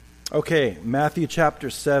Okay, Matthew chapter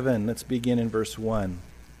 7, let's begin in verse 1.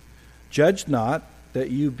 Judge not,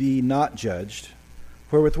 that you be not judged.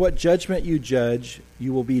 For with what judgment you judge,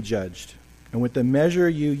 you will be judged. And with the measure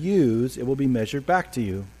you use, it will be measured back to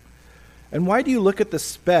you. And why do you look at the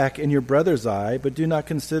speck in your brother's eye, but do not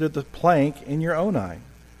consider the plank in your own eye?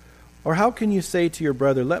 Or how can you say to your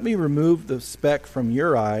brother, let me remove the speck from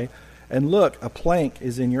your eye, and look, a plank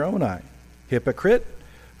is in your own eye? Hypocrite!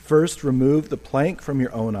 First remove the plank from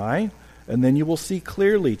your own eye, and then you will see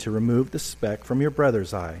clearly to remove the speck from your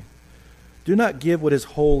brother's eye. Do not give what is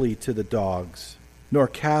holy to the dogs, nor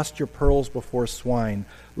cast your pearls before swine,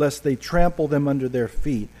 lest they trample them under their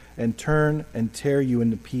feet, and turn and tear you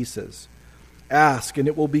into pieces. Ask, and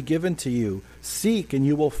it will be given to you. Seek, and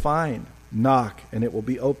you will find. Knock, and it will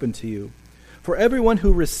be open to you. For everyone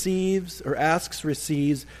who receives or asks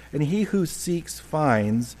receives, and he who seeks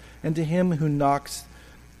finds, and to him who knocks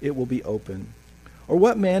it will be open. Or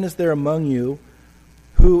what man is there among you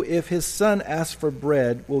who, if his son asks for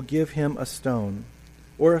bread, will give him a stone?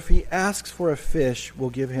 Or if he asks for a fish, will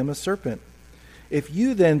give him a serpent? If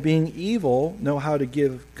you then, being evil, know how to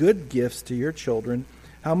give good gifts to your children,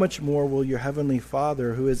 how much more will your heavenly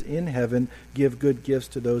Father who is in heaven give good gifts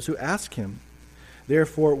to those who ask him?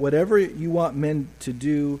 Therefore, whatever you want men to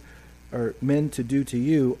do to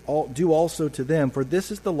you, do also to them, for this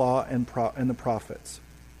is the law and the prophets.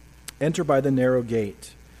 Enter by the narrow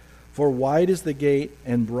gate. For wide is the gate,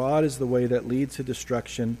 and broad is the way that leads to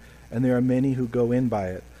destruction, and there are many who go in by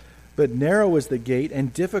it. But narrow is the gate,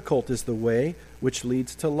 and difficult is the way which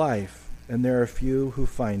leads to life, and there are few who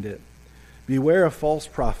find it. Beware of false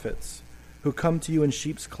prophets, who come to you in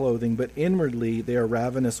sheep's clothing, but inwardly they are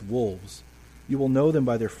ravenous wolves. You will know them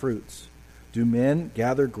by their fruits. Do men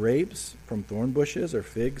gather grapes from thorn bushes, or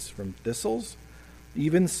figs from thistles?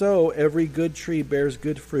 Even so, every good tree bears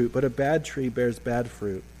good fruit, but a bad tree bears bad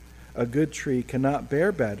fruit. A good tree cannot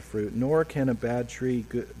bear bad fruit, nor can a bad tree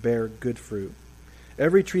bear good fruit.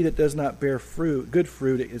 Every tree that does not bear good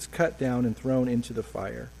fruit is cut down and thrown into the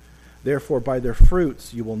fire. Therefore, by their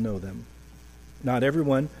fruits you will know them. Not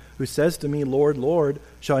everyone who says to me, Lord, Lord,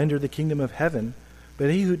 shall enter the kingdom of heaven, but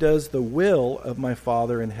he who does the will of my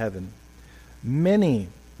Father in heaven. Many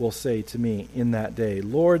will say to me in that day,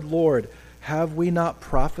 Lord, Lord, have we not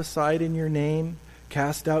prophesied in your name,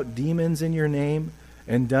 cast out demons in your name,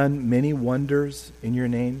 and done many wonders in your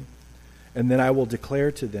name? And then I will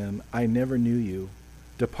declare to them, I never knew you.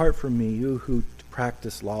 Depart from me, you who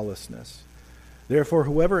practice lawlessness. Therefore,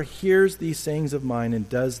 whoever hears these sayings of mine and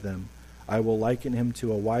does them, I will liken him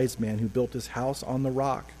to a wise man who built his house on the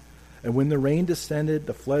rock. And when the rain descended,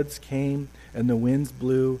 the floods came, and the winds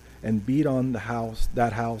blew and beat on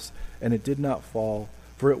that house, and it did not fall,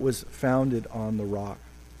 for it was founded on the rock.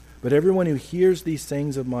 But everyone who hears these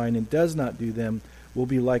sayings of mine and does not do them will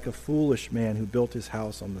be like a foolish man who built his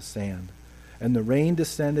house on the sand. And the rain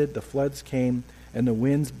descended, the floods came, and the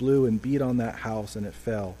winds blew and beat on that house, and it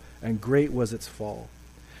fell, and great was its fall.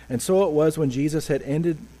 And so it was when Jesus had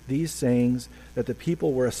ended these sayings that the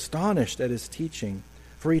people were astonished at his teaching,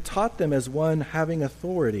 for he taught them as one having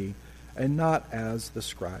authority and not as the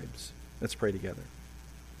scribes. Let's pray together.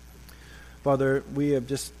 Father, we have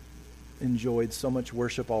just enjoyed so much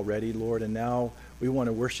worship already, Lord, and now we want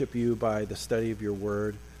to worship you by the study of your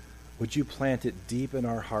word. Would you plant it deep in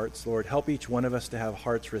our hearts, Lord? Help each one of us to have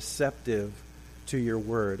hearts receptive to your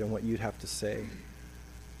word and what you'd have to say.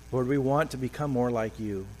 Lord, we want to become more like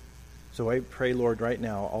you. So I pray, Lord, right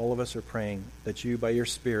now, all of us are praying that you, by your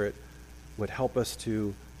Spirit, would help us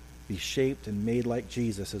to be shaped and made like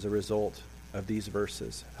Jesus as a result of these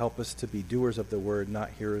verses. Help us to be doers of the word, not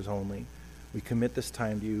hearers only. We commit this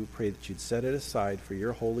time to you. Pray that you'd set it aside for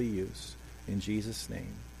your holy use. In Jesus'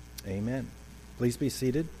 name, amen. Please be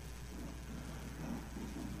seated.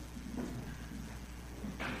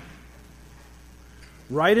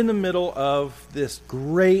 Right in the middle of this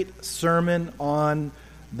great sermon on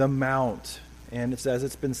the Mount. And it's, as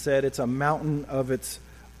it's been said, it's a mountain of its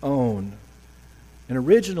own. And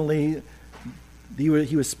originally, he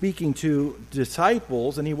was speaking to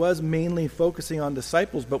disciples, and he was mainly focusing on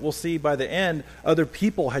disciples, but we'll see by the end, other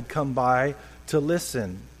people had come by to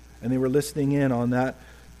listen, and they were listening in on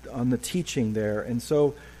the teaching there. And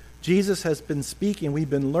so Jesus has been speaking. We've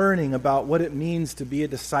been learning about what it means to be a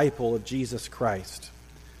disciple of Jesus Christ.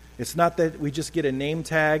 It's not that we just get a name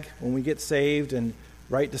tag when we get saved and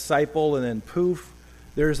write disciple and then poof.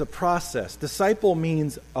 There's a process. Disciple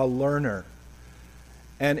means a learner.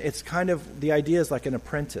 And it's kind of, the idea is like an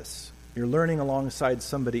apprentice. You're learning alongside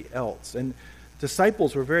somebody else. And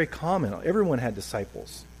disciples were very common. Everyone had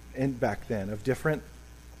disciples back then of different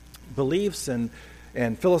beliefs and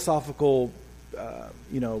philosophical,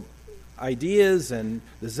 ideas, and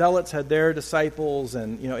the Zealots had their disciples,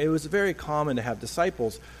 and it was very common to have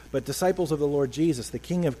disciples. But disciples of the Lord Jesus, the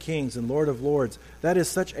King of Kings and Lord of Lords, that is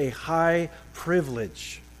such a high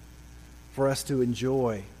privilege for us to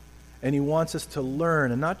enjoy. And he wants us to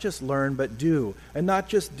learn, and not just learn, but do. And not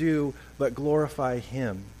just do, but glorify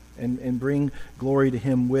him and bring glory to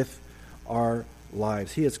him with our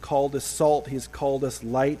lives. He has called us salt. He has called us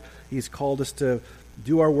light. He's called us to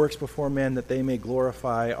do our works before men that they may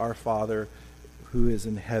glorify our Father who is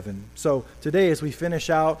in heaven. So today, as we finish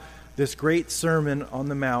out this great Sermon on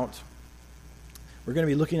the Mount, we're going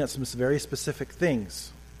to be looking at some very specific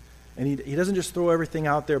things. And he doesn't just throw everything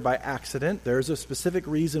out there by accident. There's a specific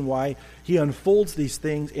reason why he unfolds these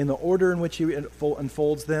things in the order in which he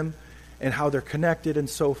unfolds them and how they're connected and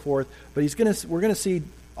so forth. But we're going to see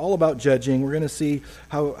all about judging. We're going to see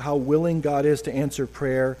how willing God is to answer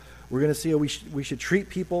prayer. We're going to see how we should treat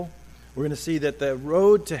people. We're going to see that the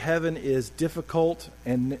road to heaven is difficult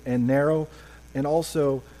and narrow, and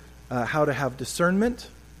also how to have discernment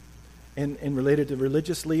and related to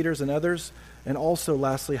religious leaders and others, and also,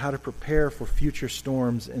 lastly, how to prepare for future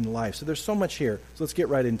storms in life. So there's so much here. So let's get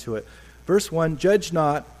right into it. Verse 1, judge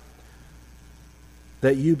not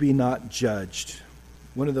that you be not judged.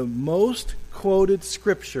 One of the most quoted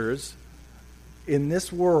scriptures in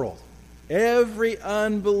this world. Every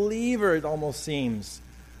unbeliever, it almost seems,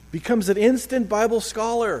 becomes an instant Bible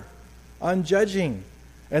scholar on judging.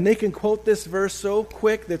 And they can quote this verse so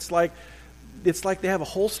quick that it's like they have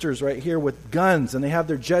holsters right here with guns, and they have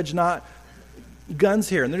their judge not guns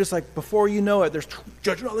here. And they're just like, before you know it, there's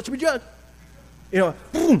judge not, let you be judged.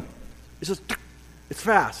 Boom! It's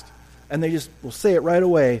fast. And they just will say it right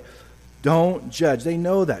away. Don't judge. They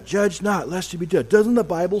know that. Judge not, lest you be judged. Doesn't the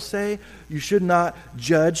Bible say you should not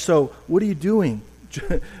judge? So what are you doing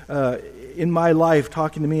in my life,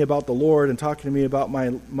 talking to me about the Lord and talking to me about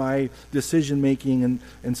my decision-making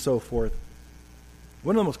and so forth?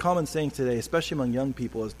 One of the most common sayings today, especially among young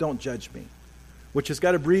people, is don't judge me, which has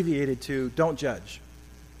got abbreviated to don't judge.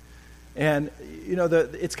 And,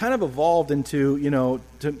 it's kind of evolved into,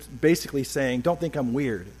 to basically saying, don't think I'm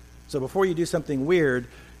weird. So before you do something weird,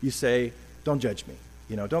 you say, don't judge me.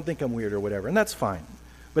 Don't think I'm weird or whatever. And that's fine.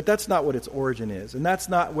 But that's not what its origin is. And that's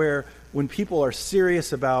not where, when people are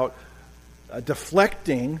serious about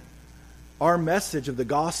deflecting our message of the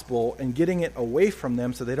gospel and getting it away from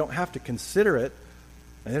them so they don't have to consider it,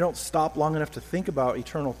 and they don't stop long enough to think about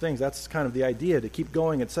eternal things. That's kind of the idea, to keep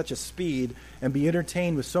going at such a speed and be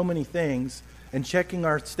entertained with so many things and checking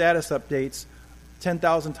our status updates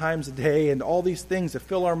 10,000 times a day and all these things to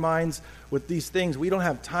fill our minds with these things. We don't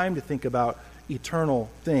have time to think about eternal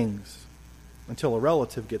things until a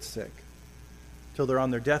relative gets sick, until they're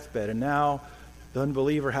on their deathbed. And now the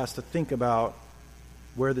unbeliever has to think about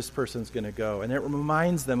where this person's going to go. And it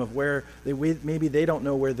reminds them of where maybe they don't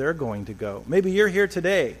know where they're going to go. Maybe you're here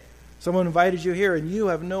today. Someone invited you here and you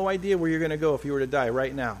have no idea where you're going to go if you were to die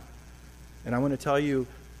right now. And I want to tell you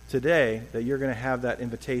today that you're going to have that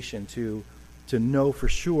invitation to know for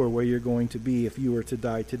sure where you're going to be if you were to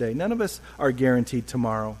die today. None of us are guaranteed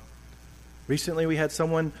tomorrow. Recently we had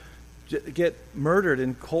someone get murdered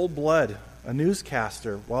in cold blood, a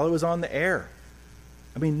newscaster, while it was on the air.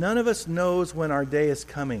 I mean, none of us knows when our day is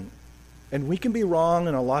coming. And we can be wrong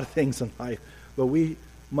in a lot of things in life, but we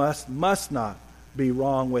must not be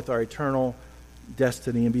wrong with our eternal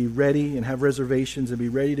destiny, and be ready and have reservations and be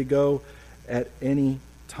ready to go at any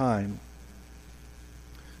time.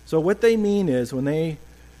 So what they mean is when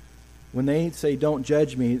they say don't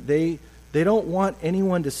judge me, they don't want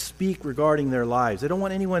anyone to speak regarding their lives. They don't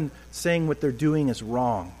want anyone saying what they're doing is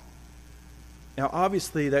wrong. Now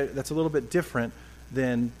obviously that's a little bit different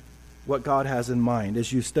than what God has in mind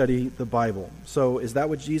as you study the Bible. So is that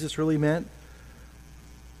what Jesus really meant?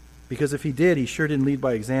 Because if he did, he sure didn't lead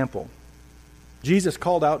by example. Jesus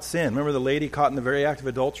called out sin. Remember the lady caught in the very act of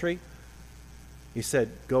adultery? He said,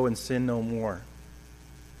 go and sin no more.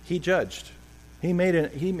 He judged. He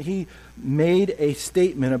made a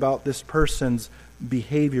statement about this person's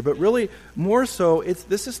behavior. But really, more so,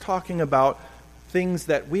 this is talking about things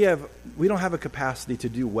that we don't have a capacity to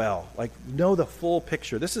do well. Like, know the full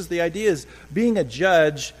picture. This is the idea, is being a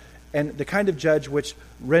judge, and the kind of judge which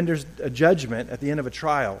renders a judgment at the end of a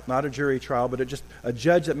trial, not a jury trial, but just a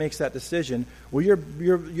judge that makes that decision. Well,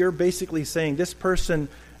 you're basically saying this person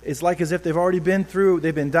is like as if they've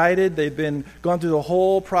been indicted, they've gone through the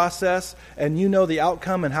whole process, and you know the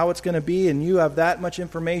outcome and how it's going to be, and you have that much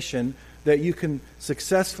information that you can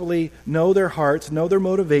successfully know their hearts, know their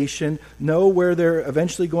motivation, know where they're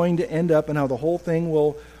eventually going to end up, and how the whole thing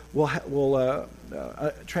will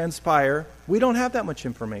transpire. We don't have that much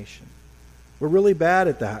information. We're really bad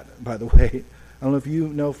at that, by the way. I don't know if you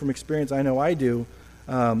know from experience. I know I do.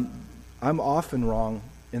 I'm often wrong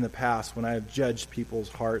in the past when I have judged people's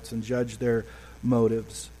hearts and judged their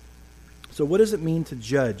motives. So what does it mean to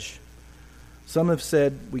judge? Some have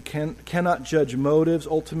said we cannot judge motives,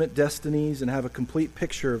 ultimate destinies, and have a complete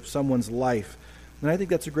picture of someone's life. And I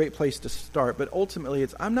think that's a great place to start. But ultimately,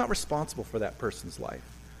 I'm not responsible for that person's life.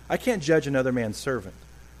 I can't judge another man's servant.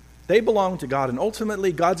 They belong to God, and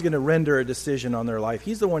ultimately God's going to render a decision on their life.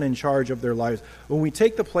 He's the one in charge of their lives. When we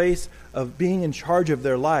take the place of being in charge of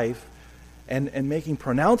their life and making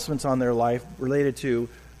pronouncements on their life related to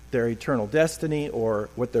their eternal destiny or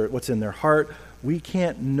what's in their heart, we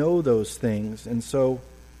can't know those things. And so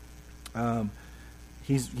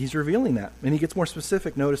he's revealing that. And he gets more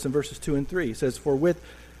specific. Notice in verses 2 and 3. He says, For with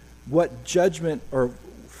what judgment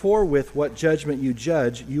you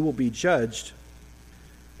judge, you will be judged.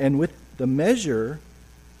 And with the measure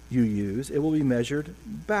you use, it will be measured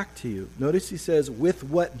back to you. Notice he says, with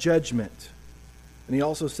what judgment? And he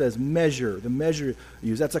also says measure, the measure you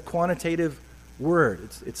use. That's a quantitative word.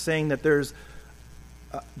 It's saying that there's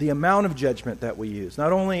the amount of judgment that we use.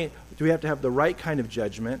 Not only do we have to have the right kind of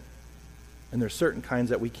judgment, and there's certain kinds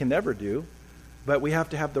that we can never do, but we have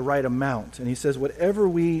to have the right amount. And he says whatever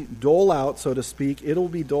we dole out, so to speak, it'll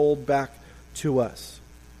be doled back to us.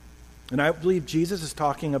 And I believe Jesus is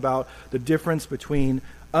talking about the difference between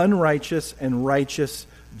unrighteous and righteous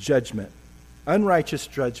judgment. Unrighteous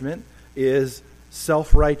judgment is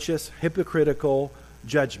self-righteous, hypocritical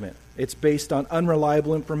judgment. It's based on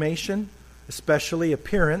unreliable information, especially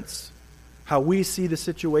appearance, how we see the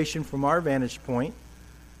situation from our vantage point,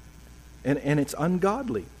 and it's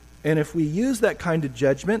ungodly. And if we use that kind of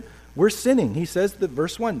judgment, we're sinning. He says that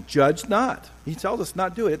verse 1, judge not. He tells us not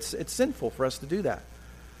to do it. It's sinful for us to do that.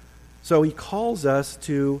 So he calls us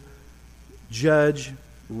to judge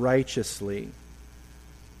righteously.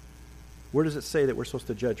 Where does it say that we're supposed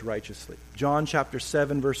to judge righteously? John chapter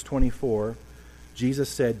 7, verse 24, Jesus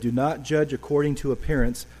said, do not judge according to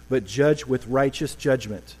appearance, but judge with righteous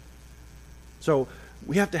judgment. So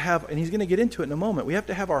we have to have, and he's going to get into it in a moment, we have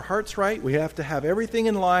to have our hearts right. We have to have everything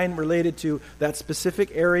in line related to that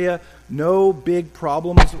specific area. No big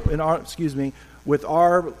problems with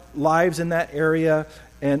our lives in that area.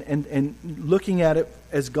 And looking at it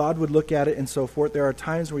as God would look at it and so forth. There are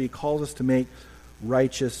times where he calls us to make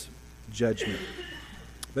righteous judgment.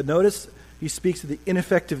 But notice he speaks of the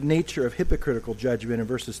ineffective nature of hypocritical judgment in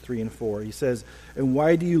verses 3 and 4. He says, and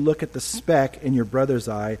why do you look at the speck in your brother's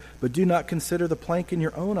eye, but do not consider the plank in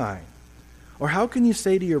your own eye? Or how can you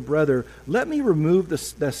say to your brother, let me remove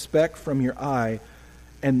the speck from your eye,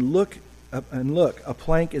 and look, a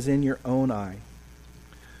plank is in your own eye?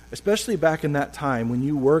 Especially back in that time when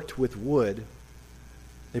you worked with wood,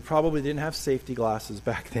 they probably didn't have safety glasses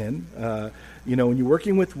back then. When you're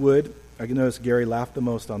working with wood, I can notice Gary laughed the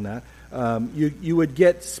most on that. You would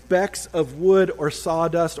get specks of wood or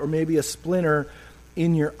sawdust or maybe a splinter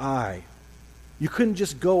in your eye. You couldn't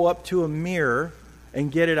just go up to a mirror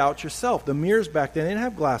and get it out yourself. The mirrors back then, they didn't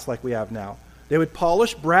have glass like we have now. They would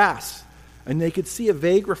polish brass, and they could see a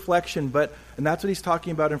vague reflection, and that's what he's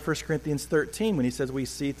talking about in 1 Corinthians 13 when he says we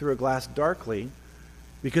see through a glass darkly,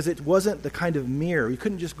 because it wasn't the kind of mirror. You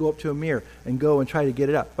couldn't just go up to a mirror and go and try to get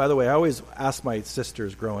it up. By the way, I always asked my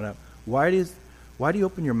sisters growing up, why do you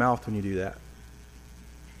open your mouth when you do that?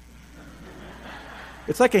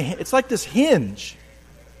 It's like this hinge.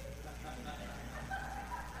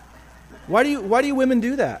 Why do you women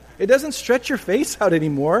do that? It doesn't stretch your face out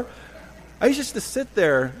anymore. I used to sit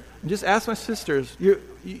there and just ask my sisters,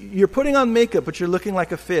 you're putting on makeup, but you're looking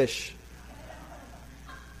like a fish.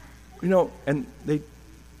 And they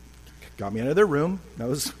got me out of their room. That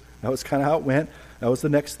was kind of how it went. That was the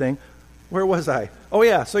next thing. Where was I? Oh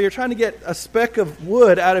yeah, so you're trying to get a speck of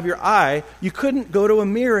wood out of your eye. You couldn't go to a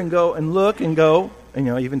mirror and go and look and go, and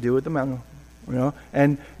even do it with the mouth,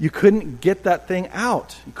 and you couldn't get that thing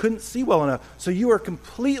out. You couldn't see well enough. So you were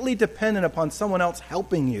completely dependent upon someone else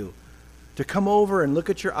helping you to come over and look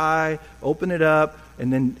at your eye, open it up,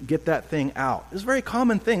 and then get that thing out. It's a very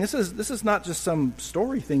common thing. This is not just some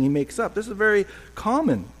story thing he makes up. This is very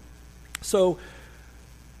common. So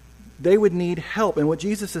they would need help. And what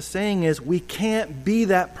Jesus is saying is we can't be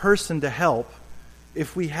that person to help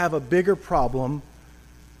if we have a bigger problem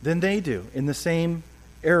than they do in the same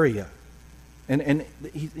area. And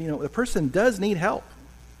the person does need help.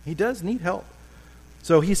 He does need help.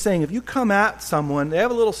 So he's saying if you come at someone, they have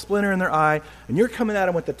a little splinter in their eye, and you're coming at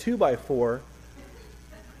them with a 2x4,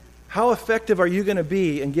 how effective are you going to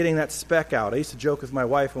be in getting that speck out? I used to joke with my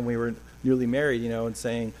wife when we were newly married, and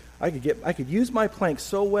saying, I could use my plank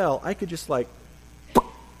so well, I could just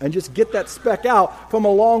and just get that speck out from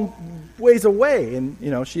a long ways away.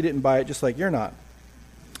 And, she didn't buy it just like you're not.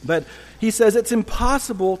 But he says it's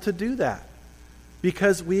impossible to do that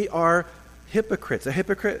because we are hypocrites. A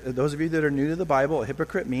hypocrite, those of you that are new to the Bible, a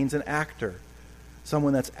hypocrite means an actor,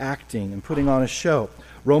 someone that's acting and putting on a show.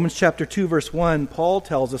 Romans chapter 2, verse 1, Paul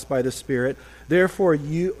tells us by the Spirit, therefore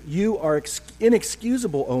you are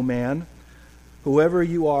inexcusable, O man, whoever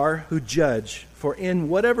you are who judge. For in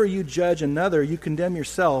whatever you judge another, you condemn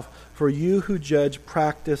yourself, for you who judge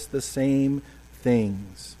practice the same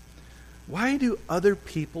things. Why do other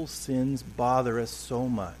people's sins bother us so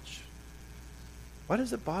much? Why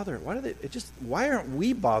does it bother? Why aren't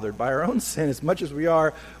we bothered by our own sin as much as we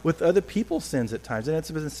are with other people's sins at times? And it's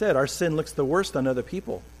been said, our sin looks the worst on other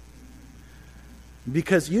people.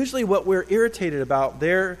 Because usually what we're irritated about,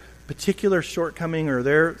 their particular shortcoming or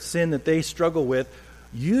their sin that they struggle with,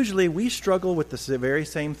 usually we struggle with the very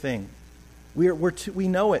same thing. We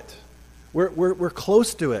know it. We're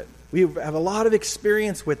close to it. We have a lot of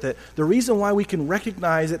experience with it. The reason why we can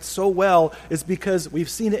recognize it so well is because we've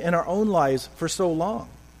seen it in our own lives for so long.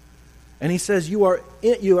 And he says you are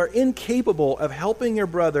incapable of helping your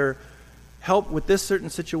brother help with this certain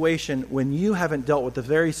situation when you haven't dealt with the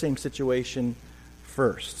very same situation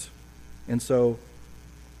first. And so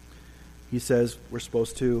he says we're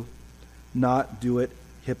supposed to not do it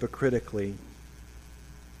hypocritically.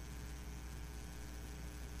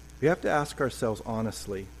 We have to ask ourselves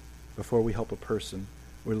honestly before we help a person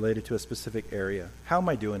related to a specific area. How am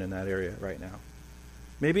I doing in that area right now?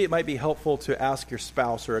 Maybe it might be helpful to ask your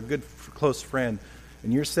spouse or a good close friend,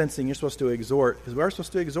 and you're sensing you're supposed to exhort, because we are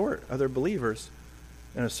supposed to exhort other believers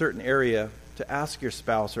in a certain area, to ask your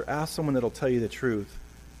spouse or ask someone that'll tell you the truth.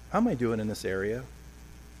 How am I doing in this area?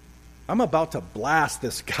 I'm about to blast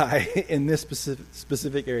this guy in this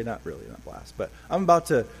specific area. Not blast, but I'm about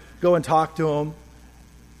to go and talk to him.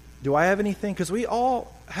 Do I have anything? Because we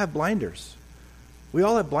all have blinders. We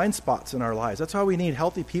all have blind spots in our lives. That's why we need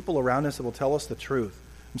healthy people around us that will tell us the truth.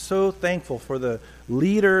 I'm so thankful for the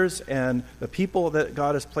leaders and the people that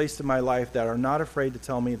God has placed in my life that are not afraid to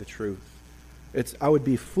tell me the truth. I would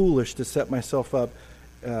be foolish to set myself up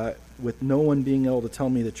with no one being able to tell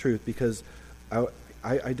me the truth, because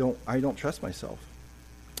I don't trust myself.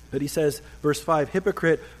 But he says, verse 5,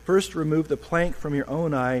 hypocrite, first remove the plank from your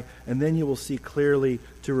own eye, and then you will see clearly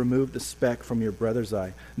to remove the speck from your brother's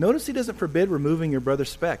eye. Notice he doesn't forbid removing your brother's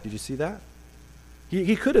speck. Did you see that?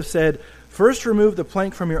 He could have said, first remove the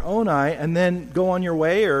plank from your own eye, and then go on your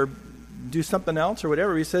way or do something else or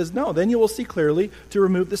whatever. He says, no, then you will see clearly to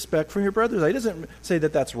remove the speck from your brother's eye. He doesn't say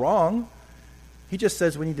that that's wrong. He just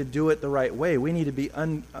says we need to do it the right way. We need to be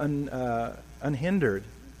unhindered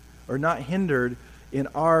or not hindered in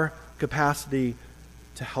our capacity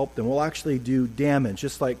to help them. We'll actually do damage,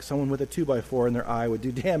 just like someone with a 2x4 in their eye would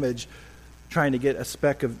do damage trying to get a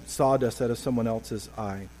speck of sawdust out of someone else's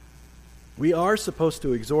eye. We are supposed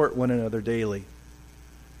to exhort one another daily.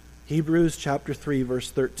 Hebrews chapter 3, verse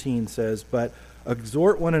 13 says, but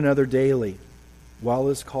exhort one another daily while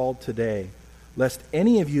it is called today, lest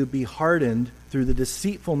any of you be hardened through the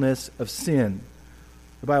deceitfulness of sin.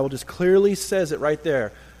 The Bible just clearly says it right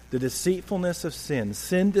there. The deceitfulness of sin.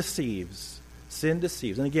 Sin deceives. Sin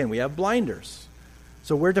deceives. And again, we have blinders.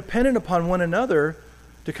 So we're dependent upon one another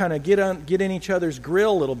to kind of get in each other's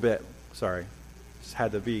grill a little bit. Sorry. Just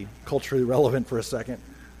had to be culturally relevant for a second.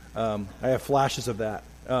 I have flashes of that.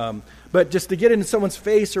 But just to get into someone's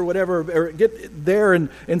face or whatever, or get there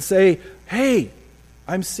and say, hey,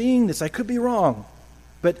 I'm seeing this. I could be wrong.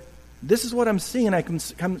 But this is what I'm seeing.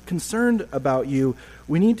 I'm concerned about you.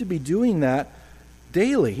 We need to be doing that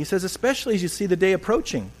daily. He says, especially as you see the day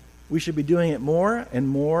approaching, we should be doing it more and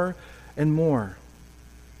more and more.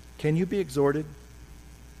 Can you be exhorted?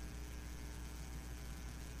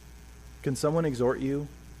 Can someone exhort you?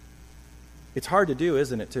 It's hard to do,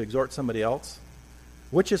 isn't it, to exhort somebody else?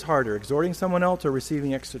 Which is harder, exhorting someone else or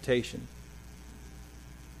receiving exhortation?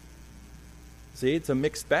 See, it's a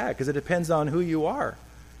mixed bag because it depends on who you are.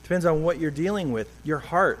 It depends on what you're dealing with, your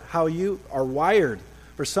heart, how you are wired.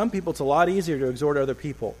 For some people, it's a lot easier to exhort other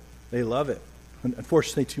people. They love it.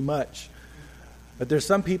 Unfortunately, too much. But there's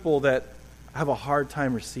some people that have a hard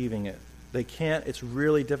time receiving it. They can't. It's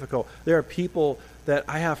really difficult. There are people that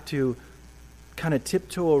I have to kind of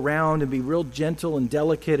tiptoe around and be real gentle and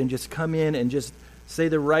delicate and just come in and just say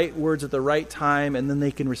the right words at the right time, and then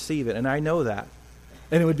they can receive it. And I know that.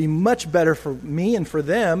 And it would be much better for me and for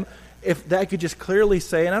them if I could just clearly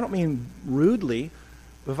say, and I don't mean rudely,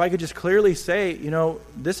 but if I could just clearly say,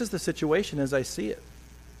 this is the situation as I see it.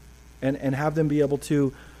 And have them be able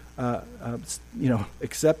to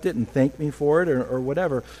accept it and thank me for it or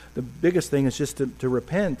whatever. The biggest thing is just to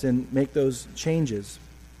repent and make those changes.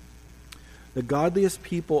 The godliest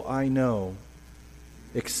people I know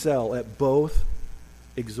excel at both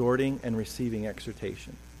exhorting and receiving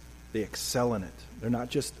exhortation. They excel in it. They're not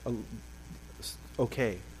just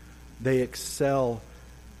okay. They excel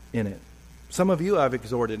in it. Some of you I've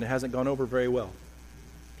exhorted and it hasn't gone over very well.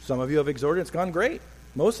 Some of you have exhorted, it's gone great.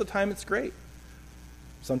 Most of the time it's great.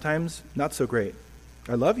 Sometimes not so great.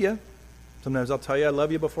 I love you. Sometimes I'll tell you I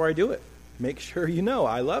love you before I do it. Make sure you know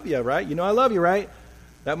I love you, right? You know I love you, right?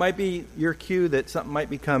 That might be your cue that something might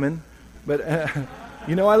be coming. But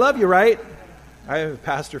you know I love you, right? I have a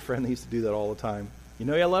pastor friend that used to do that all the time. You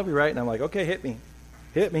know I love you, right? And I'm like, okay, hit me.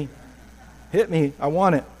 Hit me. Hit me. I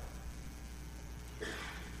want it.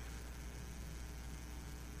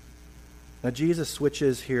 Now Jesus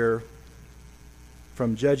switches here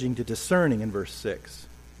from judging to discerning in verse 6.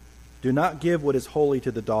 Do not give what is holy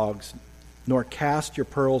to the dogs, nor cast your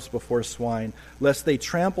pearls before swine, lest they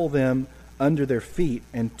trample them under their feet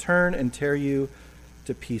and turn and tear you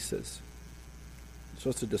to pieces. So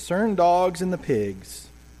it's to discern dogs and the pigs.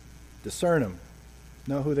 Discern them.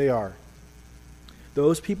 Know who they are.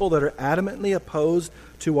 Those people that are adamantly opposed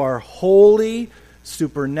to our holy,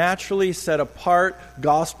 supernaturally set apart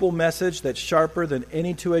gospel message that's sharper than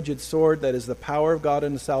any two-edged sword, that is the power of God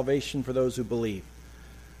unto salvation for those who believe.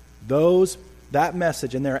 That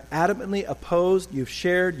message, and they're adamantly opposed. You've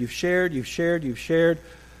shared.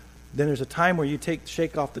 Then there's a time where you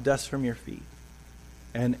shake off the dust from your feet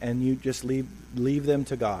and you just leave them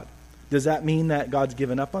to God. Does that mean that God's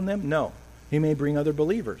given up on them? No. He may bring other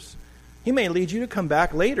believers. He may lead you to come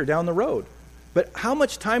back later down the road. But how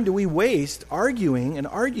much time do we waste arguing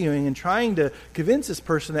and trying to convince this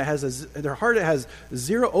person that has their heart has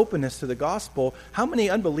zero openness to the gospel? How many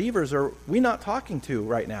unbelievers are we not talking to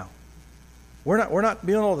right now? We're not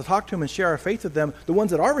being able to talk to them and share our faith with them. The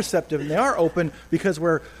ones that are receptive and they are open, because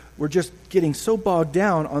we're just getting so bogged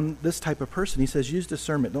down on this type of person. He says, use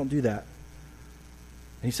discernment. Don't do that.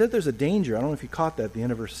 And he said there's a danger. I don't know if you caught that at the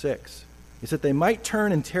end of verse 6. He said they might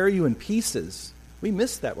turn and tear you in pieces. We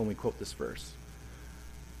miss that when we quote this verse.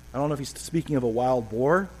 I don't know if he's speaking of a wild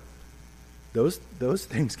boar. Those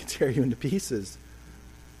things can tear you into pieces.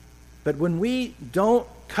 But when we don't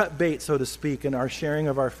cut bait, so to speak, in our sharing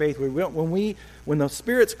of our faith, when the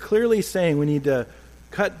Spirit's clearly saying we need to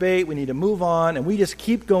cut bait, we need to move on, and we just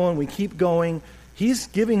keep going, he's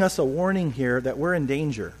giving us a warning here that we're in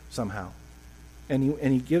danger somehow. And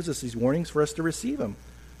he gives us these warnings for us to receive them.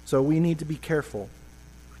 So we need to be careful.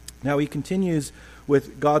 Now he continues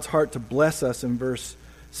with God's heart to bless us in verse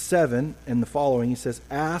 7 and the following. He says,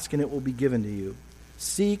 ask and it will be given to you.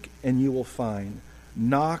 Seek and you will find.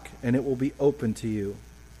 Knock and it will be open to you.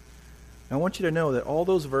 Now, I want you to know that all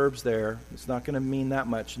those verbs there, it's not going to mean that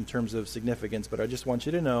much in terms of significance, but I just want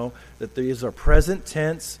you to know that these are present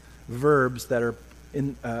tense verbs that are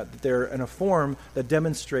they're in a form that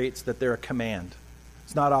demonstrates that they're a command.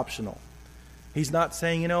 It's not optional. He's not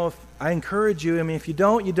saying, if I encourage you, if you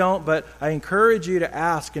don't, you don't, but I encourage you to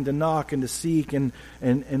ask and to knock and to seek and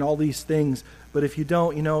all these things. But if you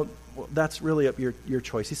don't, that's really up your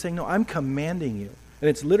choice. He's saying, no, I'm commanding you. And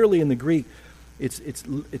it's literally in the Greek,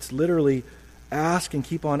 it's literally ask and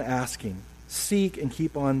keep on asking. Seek and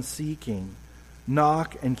keep on seeking.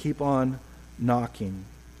 Knock and keep on knocking.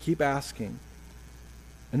 Keep asking.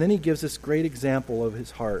 And then he gives this great example of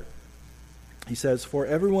his heart. He says, for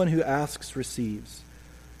everyone who asks receives,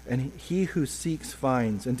 and he who seeks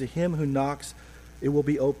finds, and to him who knocks it will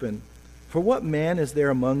be open. For what man is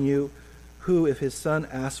there among you who, if his son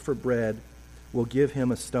asks for bread, will give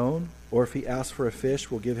him a stone? Or if he asks for a fish,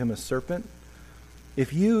 will give him a serpent?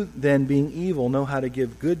 If you then, being evil, know how to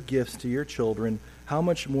give good gifts to your children, how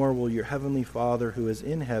much more will your heavenly Father who is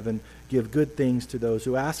in heaven give good things to those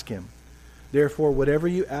who ask him? Therefore, whatever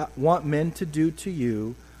you want men to do to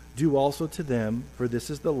you, do also to them, for this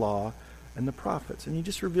is the law and the prophets. And he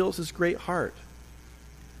just reveals his great heart.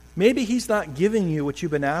 Maybe he's not giving you what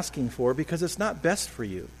you've been asking for because it's not best for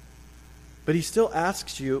you. But he still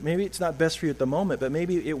asks you, maybe it's not best for you at the moment, but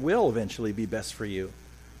maybe it will eventually be best for you.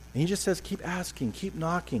 And he just says, keep asking, keep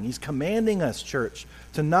knocking. He's commanding us, church,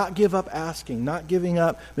 to not give up asking, not giving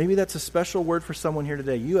up. Maybe that's a special word for someone here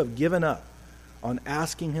today. You have given up on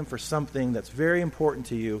asking him for something that's very important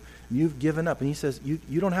to you. And you've given up. And he says,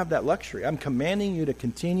 you don't have that luxury. I'm commanding you to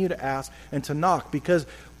continue to ask and to knock, because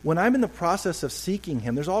when I'm in the process of seeking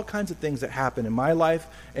him, there's all kinds of things that happen in my life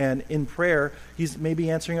and in prayer. He's maybe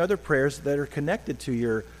answering other prayers that are connected to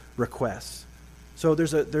your requests. So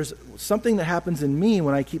there's something that happens in me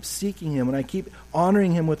when I keep seeking him, when I keep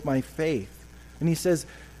honoring him with my faith. And he says,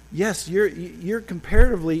 yes, you're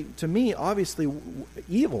comparatively to me, obviously,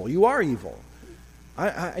 evil. You are evil.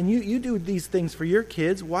 And you do these things for your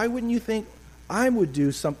kids. Why wouldn't you think I would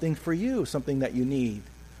do something for you, something that you need?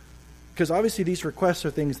 Because obviously these requests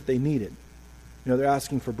are things that they needed. They're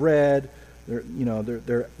asking for bread.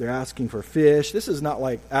 They're asking for fish. This is not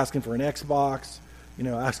like asking for an Xbox.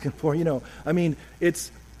 Asking for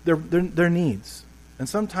it's their needs. And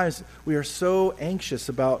sometimes we are so anxious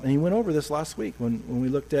about, and he went over this last week when we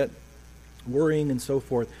looked at worrying and so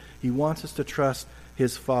forth. He wants us to trust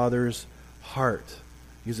his Father's heart.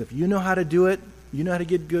 Because if you know how to do it, you know how to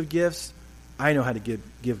give good gifts, I know how to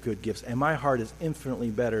give good gifts. And my heart is infinitely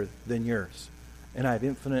better than yours. And I have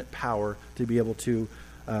infinite power to be able to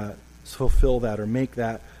fulfill that or make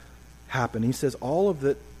that happen. He says all of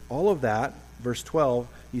that, verse 12,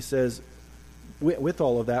 he says, with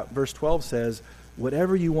all of that, verse 12 says,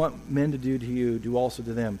 whatever you want men to do to you, do also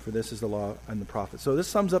to them, for this is the law and the prophets. So this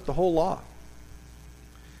sums up the whole law.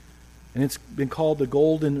 And it's been called the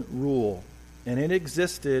golden rule. And it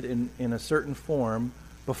existed in a certain form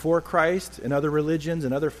before Christ in other religions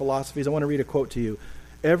and other philosophies. I want to read a quote to you.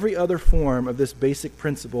 Every other form of this basic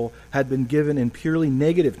principle had been given in purely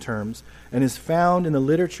negative terms and is found in the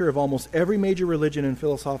literature of almost every major religion and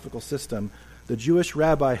philosophical system. The Jewish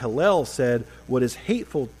rabbi Hillel said, what is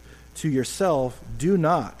hateful to yourself, do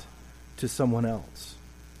not to someone else.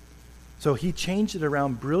 So he changed it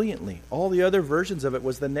around brilliantly. All the other versions of it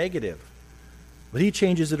was the negative. But he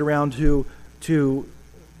changes it around to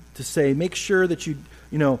say, make sure that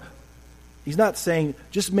he's not saying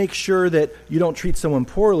just make sure that you don't treat someone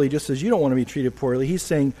poorly just as you don't want to be treated poorly. He's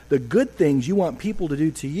saying the good things you want people to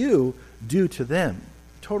do to you, do to them.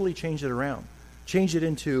 Totally change it around. Change it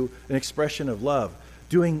into an expression of love.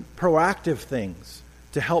 Doing proactive things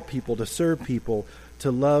to help people, to serve people,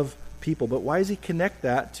 to love people. But why does he connect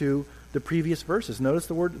that to the previous verses? Notice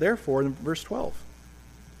the word therefore in verse 12.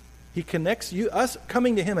 He connects us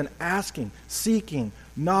coming to him and asking, seeking,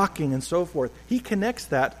 knocking, and so forth. He connects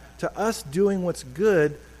that to us doing what's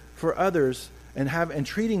good for others and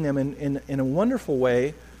treating them in a wonderful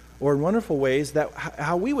way, or in wonderful ways that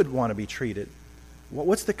how we would want to be treated.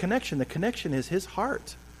 What's the connection? The connection is his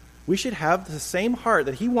heart. We should have the same heart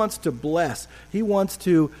that he wants to bless. He wants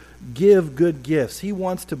to give good gifts. He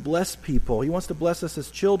wants to bless people. He wants to bless us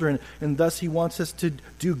as children, and thus he wants us to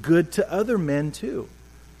do good to other men too.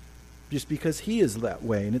 Just because he is that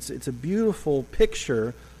way. And it's a beautiful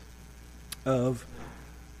picture of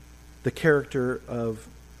the character of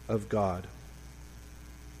God.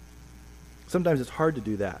 Sometimes it's hard to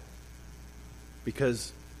do that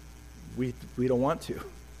because we don't want to.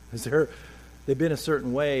 They've been a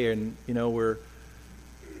certain way, and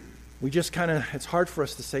we just kind of, it's hard for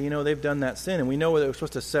us to say, they've done that sin, and we know that we're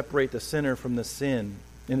supposed to separate the sinner from the sin.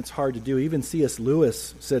 And it's hard to do. Even C.S.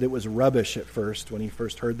 Lewis said it was rubbish at first when he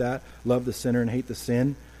first heard that. Love the sinner and hate the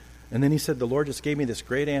sin. And then he said, the Lord just gave me this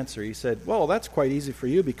great answer. He said, well, that's quite easy for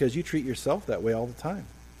you because you treat yourself that way all the time.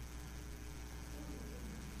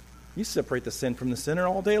 You separate the sin from the sinner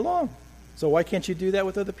all day long. So why can't you do that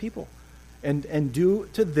with other people? And do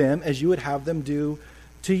to them as you would have them do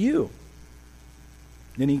to you.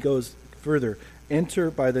 Then he goes further. Enter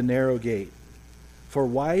by the narrow gate. For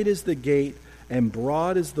wide is the gate and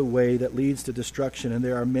broad is the way that leads to destruction, and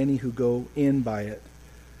there are many who go in by it.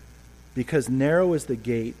 Because narrow is the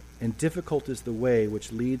gate, and difficult is the way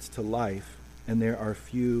which leads to life, and there are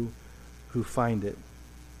few who find it.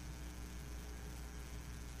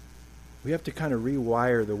 We have to kind of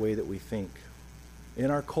rewire the way that we think. In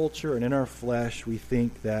our culture and in our flesh, we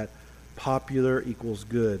think that popular equals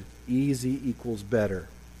good, easy equals better.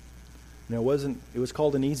 Now, it was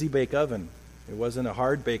called an easy bake oven. It wasn't a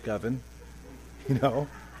hard bake oven. And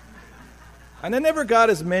I never got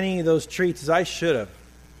as many of those treats as I should have.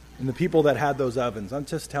 And the people that had those ovens, I'm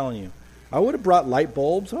just telling you. I would have brought light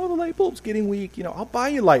bulbs. Oh, the light bulb's getting weak. I'll buy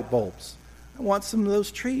you light bulbs. I want some of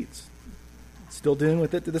those treats. Still dealing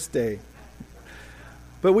with it to this day.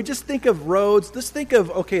 But we just think of roads. Just think of,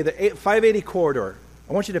 the 580 corridor.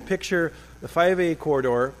 I want you to picture the 580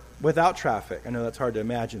 corridor without traffic. I know that's hard to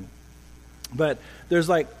imagine. But there's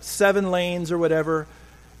like 7 lanes or whatever,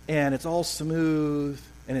 and it's all smooth,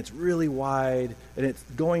 and it's really wide, and it's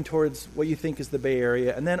going towards what you think is the Bay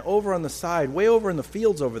Area. And then over on the side, way over in the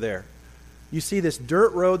fields over there, you see this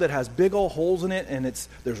dirt road that has big old holes in it, and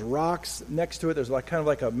there's rocks next to it. There's kind of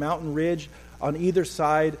like a mountain ridge on either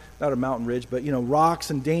side. Not a mountain ridge, but rocks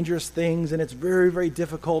and dangerous things, and it's very, very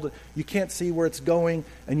difficult. You can't see where it's going,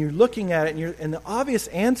 and you're looking at it, and the obvious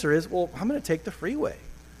answer is, well, I'm going to take the freeway.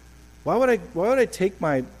 Why would I take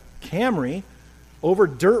my Camry over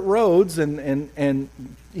dirt roads and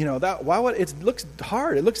that it looks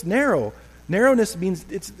hard. It looks narrow. Narrowness means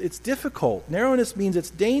it's difficult. Narrowness means it's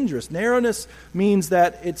dangerous. Narrowness means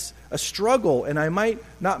that it's a struggle and I might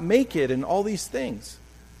not make it and all these things.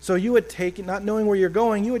 So you would take it, not knowing where you're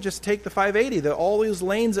going, you would just take the 580, all these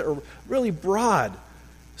lanes that are really broad,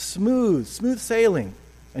 smooth sailing,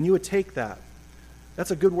 and you would take that.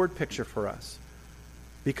 That's a good word picture for us.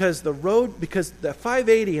 Because the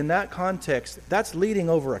 580 in that context, that's leading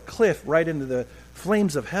over a cliff right into the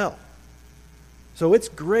flames of hell. So it's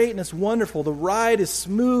great and it's wonderful. The ride is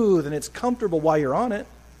smooth and it's comfortable while you're on it.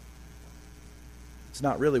 It's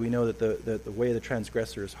not really. We know that the way of the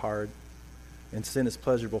transgressor is hard and sin is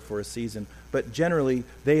pleasurable for a season. But generally,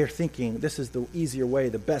 they are thinking this is the easier way,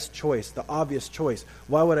 the best choice, the obvious choice.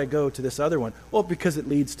 Why would I go to this other one? Well, because it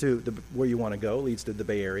leads to where you want to go, leads to the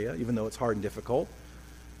Bay Area, even though it's hard and difficult.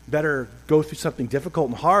 Better go through something difficult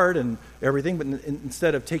and hard and everything, but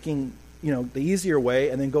instead of taking the easier way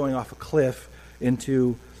and then going off a cliff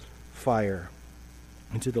into fire,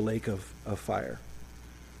 into the lake of fire.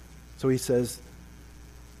 So he says,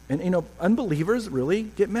 and unbelievers really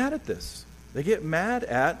get mad at this. They get mad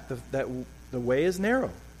at that the way is narrow.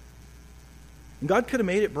 And God could have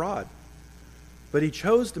made it broad, but he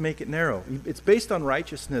chose to make it narrow. It's based on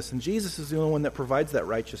righteousness, and Jesus is the only one that provides that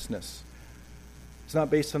righteousness. It's not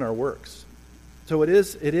based on our works. So it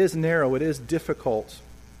is narrow, it is difficult.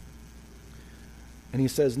 And he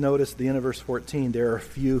says, notice the end of verse 14, there are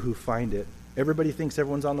few who find it. Everybody thinks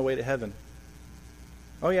everyone's on the way to heaven.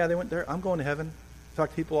 Oh yeah, they went there. I'm going to heaven. I talk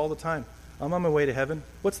to people all the time. I'm on my way to heaven.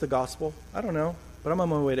 What's the gospel? I don't know, but I'm on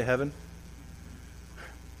my way to heaven.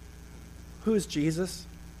 Who is Jesus?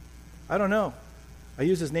 I don't know. I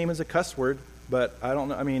use his name as a cuss word, but I don't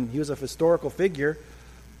know. I mean, he was a historical figure,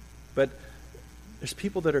 but there's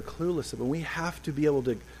people that are clueless, and we have to be able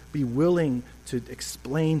to be willing to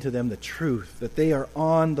explain to them the truth, that they are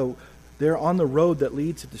on the road that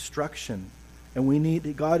leads to destruction.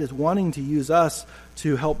 And God is wanting to use us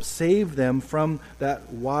to help save them from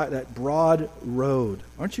that broad road.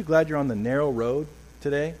 Aren't you glad you're on the narrow road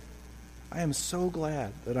today? I am so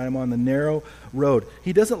glad that I'm on the narrow road.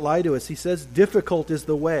 He doesn't lie to us. He says difficult is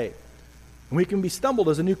the way. And we can be stumbled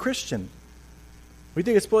as a new Christian. We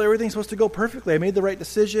think everything's supposed to go perfectly. I made the right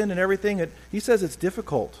decision and everything. He says it's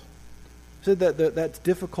difficult. He said that's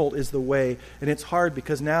difficult is the way, and it's hard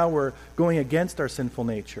because now we're going against our sinful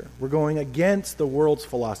nature. We're going against the world's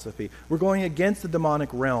philosophy. We're going against the demonic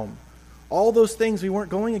realm. All those things we weren't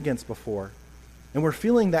going against before. And we're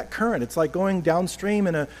feeling that current. It's like going downstream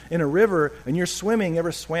in a river, and you're swimming. You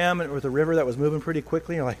ever swam with a river that was moving pretty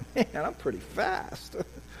quickly? You're like, man, I'm pretty fast.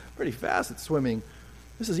 Pretty fast at swimming.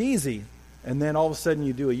 This is easy. And then all of a sudden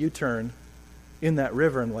you do a U-turn in that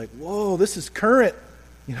river and like, whoa, this is current.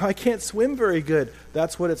 I can't swim very good.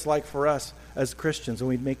 That's what it's like for us as Christians when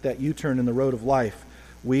we make that U-turn in the road of life.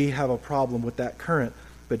 We have a problem with that current.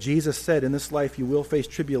 But Jesus said, in this life you will face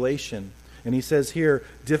tribulation. And he says here,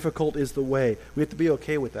 difficult is the way. We have to be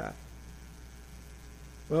okay with that.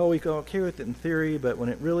 Well, we go okay with it in theory, but when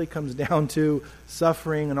it really comes down to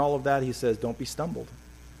suffering and all of that, he says, don't be stumbled.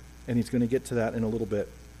 And he's going to get to that in a little bit.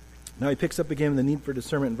 Now he picks up again the need for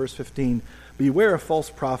discernment in verse 15. Beware of false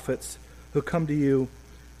prophets who come to you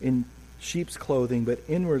in sheep's clothing, but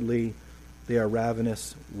inwardly they are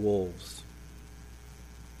ravenous wolves.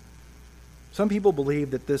 Some people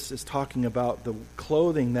believe that this is talking about the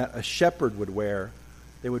clothing that a shepherd would wear.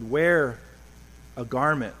 They would wear a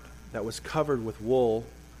garment that was covered with wool,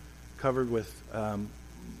 covered with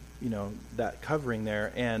that covering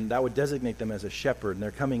there, and that would designate them as a shepherd. And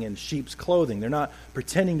they're coming in sheep's clothing. They're not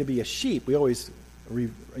pretending to be a sheep. We always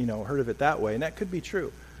heard of it that way, and that could be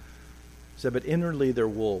true. So, but inwardly they're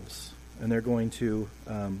wolves, and they're going to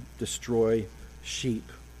destroy sheep.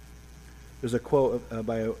 There's a quote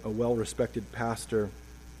by a well-respected pastor,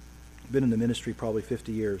 been in the ministry probably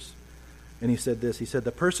 50 years, and he said this. He said,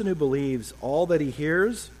 the person who believes all that he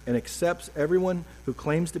hears and accepts everyone who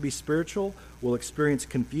claims to be spiritual will experience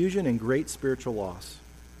confusion and great spiritual loss.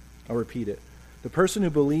 I'll repeat it. The person who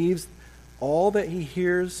believes all that he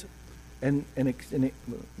hears well,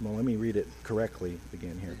 let me read it correctly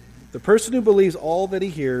again here. The person who believes all that he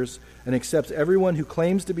hears and accepts everyone who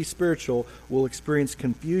claims to be spiritual will experience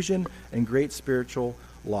confusion and great spiritual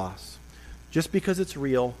loss. Just because it's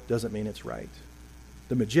real doesn't mean it's right.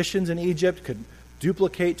 The magicians in Egypt could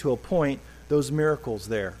duplicate to a point those miracles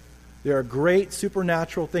there. There are great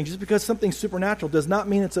supernatural things. Just because something's supernatural does not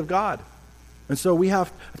mean it's of God. And so we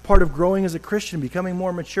have, part of growing as a Christian, becoming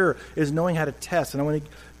more mature, is knowing how to test. And I want to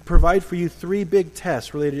provide for you 3 big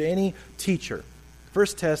tests related to any teacher.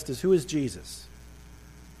 First test is, who is Jesus?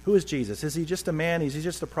 Who is Jesus? Is he just a man? Is he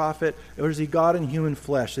just a prophet? Or is he God in human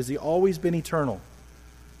flesh? Has he always been eternal?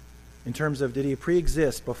 In terms of, did he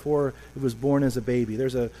pre-exist before he was born as a baby?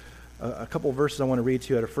 There's a couple verses I want to read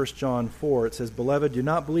to you out of 1 John 4. It says, "Beloved, do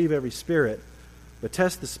not believe every spirit, but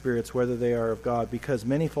test the spirits whether they are of God, because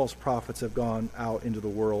many false prophets have gone out into the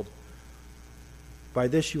world. By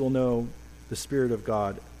this you will know the Spirit of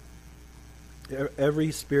God.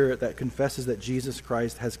 Every spirit that confesses that Jesus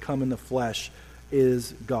Christ has come in the flesh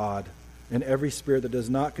is God. And every spirit that does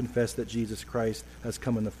not confess that Jesus Christ has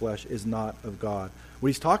come in the flesh is not of God." What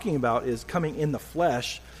he's talking about is coming in the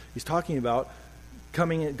flesh. He's talking about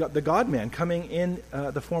the God-man, coming in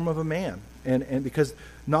the form of a man. And because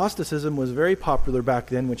Gnosticism was very popular back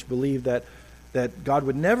then, which believed that God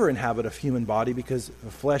would never inhabit a human body because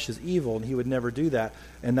flesh is evil, and he would never do that.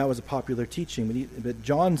 And that was a popular teaching. But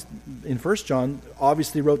John, in 1 John,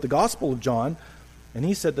 obviously wrote the Gospel of John, and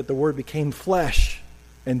he said that the Word became flesh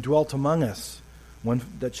and dwelt among us.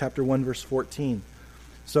 Chapter 1, verse 14.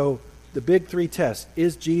 So the big three tests.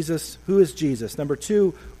 Is Jesus, who is Jesus? Number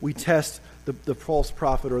 2, we test the false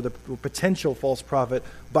prophet or the potential false prophet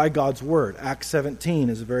by God's Word. Acts 17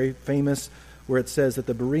 is very famous, where it says that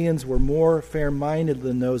the Bereans were more fair-minded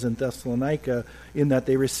than those in Thessalonica, in that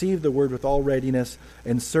they received the Word with all readiness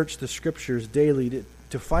and searched the Scriptures daily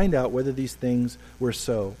to find out whether these things were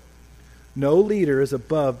so. No leader is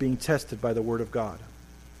above being tested by the Word of God.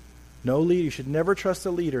 No leader. You should never trust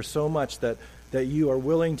a leader so much that you are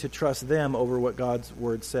willing to trust them over what God's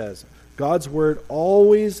Word says. God's Word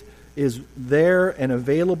always is there and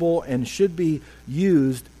available and should be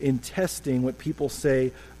used in testing what people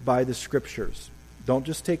say by the Scriptures. Don't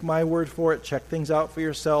just take my word for it. Check things out for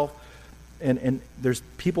yourself. And there's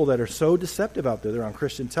people that are so deceptive out there. They're on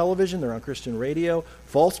Christian television. They're on Christian radio.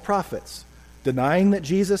 False prophets. Denying that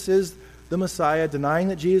Jesus is the Messiah. Denying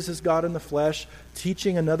that Jesus is God in the flesh.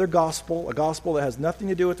 Teaching another gospel. A gospel that has nothing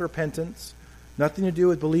to do with repentance. Nothing to do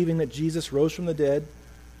with believing that Jesus rose from the dead.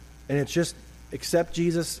 And it's just accept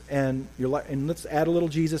Jesus and let's add a little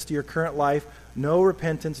Jesus to your current life. No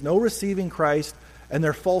repentance, no receiving Christ, and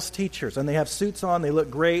they're false teachers. And they have suits on, they look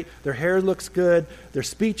great, their hair looks good, their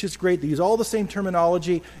speech is great. They use all the same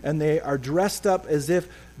terminology, and they are dressed up as if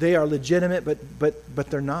they are legitimate, but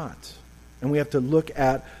they're not. And we have to look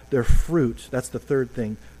at their fruit. That's the third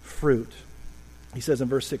thing, fruit. He says in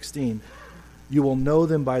verse 16, "You will know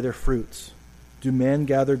them by their fruits. Do men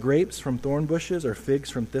gather grapes from thorn bushes or figs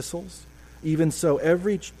from thistles? Even so,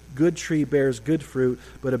 every good tree bears good fruit,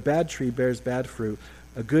 but a bad tree bears bad fruit.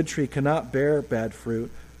 A good tree cannot bear bad fruit,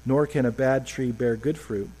 nor can a bad tree bear good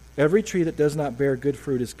fruit. Every tree that does not bear good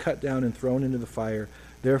fruit is cut down and thrown into the fire.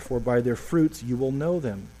 Therefore, by their fruits you will know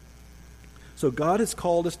them." So God has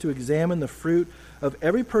called us to examine the fruit of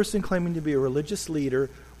every person claiming to be a religious leader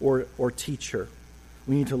or teacher.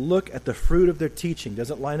 We need to look at the fruit of their teaching. Does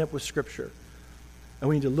it line up with Scripture? And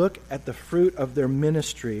we need to look at the fruit of their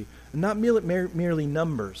ministry, and not merely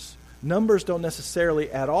numbers. Numbers don't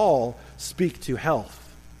necessarily at all speak to health.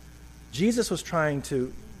 Jesus was trying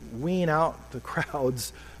to wean out the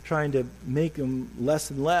crowds, trying to make them less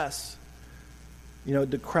and less. You know,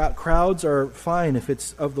 the crowds are fine if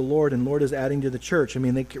it's of the Lord, and Lord is adding to the church. I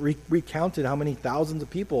mean, they recounted how many thousands of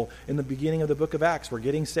people in the beginning of the book of Acts were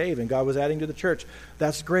getting saved, and God was adding to the church.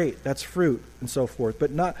 That's great. That's fruit, and so forth.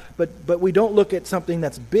 But we don't look at something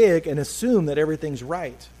that's big and assume that everything's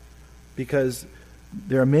right, because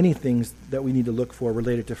there are many things that we need to look for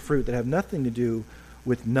related to fruit that have nothing to do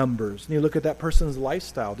with numbers. And you look at that person's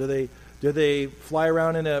lifestyle. Do they fly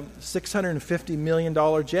around in a $650 million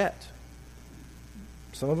jet?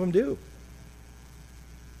 Some of them do.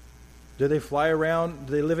 Do they fly around?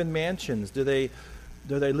 Do they live in mansions? Are they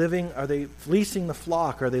fleecing the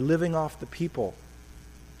flock? Are they living off the people?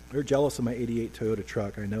 They're jealous of my 88 Toyota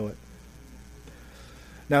truck, I know it.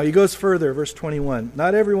 Now he goes further, verse 21.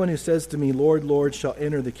 "Not everyone who says to me, 'Lord, Lord,' shall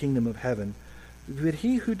enter the kingdom of heaven, but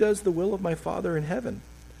he who does the will of my Father in heaven.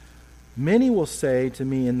 Many will say to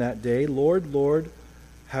me in that day, 'Lord, Lord,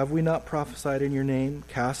 have we not prophesied in your name,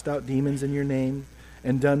 cast out demons in your name,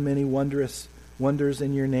 and done many wonders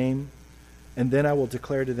in your name?' And then I will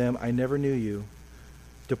declare to them, 'I never knew you.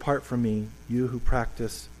 Depart from me, you who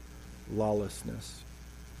practice lawlessness.'"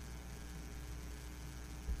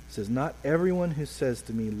 It says, "Not everyone who says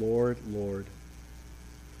to me, 'Lord, Lord.'"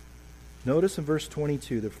 Notice in verse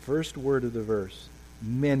 22, the first word of the verse,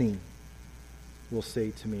 "Many will say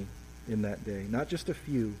to me in that day." Not just a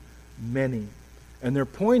few, many. And they're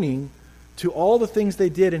pointing to all the things they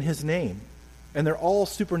did in his name. And they're all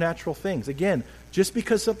supernatural things. Again, just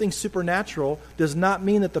because something's supernatural does not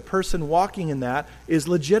mean that the person walking in that is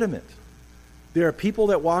legitimate. There are people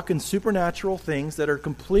that walk in supernatural things that are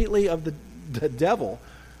completely of the devil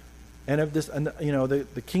and of this,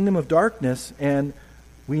 the kingdom of darkness, and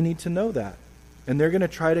we need to know that. And they're going to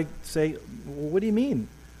try to say, well, what do you mean?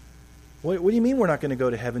 What do you mean we're not going to go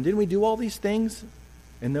to heaven? Didn't we do all these things?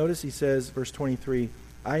 And notice he says, verse 23,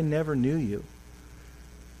 I never knew you.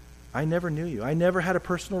 I never knew you. I never had a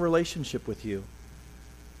personal relationship with you.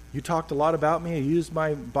 You talked a lot about me. You used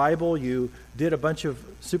my Bible. You did a bunch of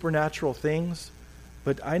supernatural things.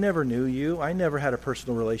 But I never knew you. I never had a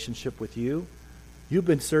personal relationship with you. You've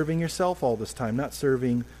been serving yourself all this time, not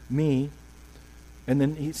serving me. And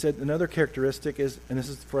then he said another characteristic is, and this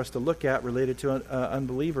is for us to look at related to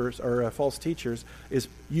unbelievers or false teachers, is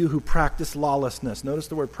you who practice lawlessness. Notice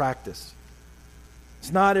the word practice.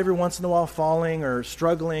 It's not every once in a while falling or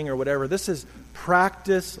struggling or whatever. This is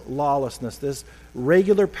practice lawlessness, this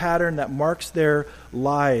regular pattern that marks their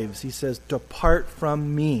lives. He says, depart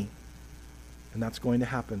from me. And that's going to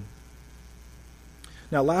happen.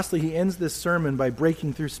 Now, lastly, he ends this sermon by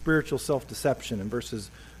breaking through spiritual self-deception in verses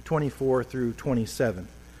 24 through 27.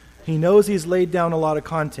 He knows he's laid down a lot of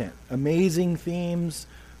content, amazing themes,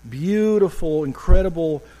 beautiful,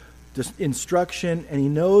 incredible instruction, and he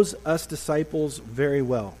knows us disciples very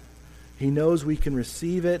well. He knows we can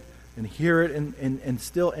receive it and hear it and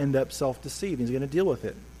still end up self-deceived. He's going to deal with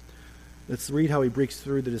it. Let's read how he breaks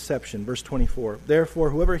through the deception. Verse 24.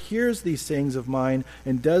 Therefore, whoever hears these sayings of mine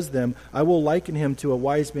and does them, I will liken him to a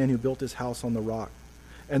wise man who built his house on the rock.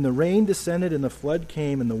 And the rain descended, and the flood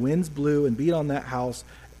came, and the winds blew and beat on that house,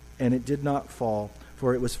 and it did not fall,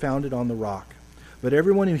 for it was founded on the rock. But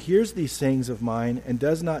everyone who hears these sayings of mine and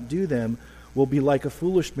does not do them will be like a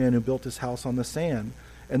foolish man who built his house on the sand.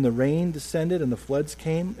 And the rain descended, and the floods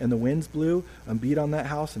came, and the winds blew and beat on that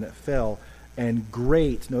house, and it fell. And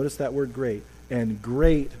great, notice that word great, and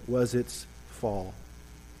great was its fall.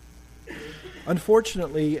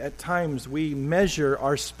 Unfortunately, at times we measure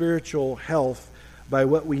our spiritual health by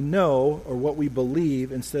what we know or what we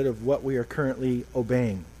believe instead of what we are currently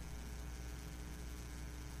obeying.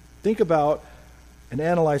 Think about and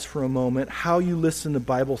analyze for a moment how you listen to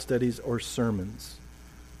Bible studies or sermons.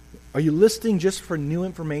 Are you listening just for new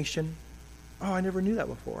information? Oh, I never knew that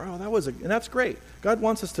before. Oh, and that's great. God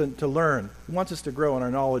wants us to learn. He wants us to grow in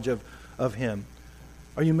our knowledge of Him.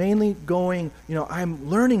 Are you mainly going, I'm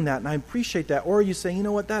learning that and I appreciate that? Or are you saying, you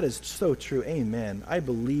know what, that is so true. Amen. I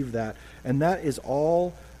believe that. And that is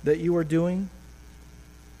all that you are doing?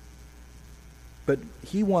 But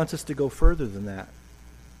He wants us to go further than that.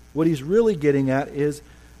 What He's really getting at is,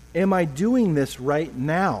 am I doing this right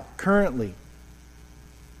now, currently?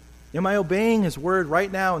 Am I obeying His word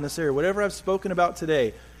right now in this area? Whatever I've spoken about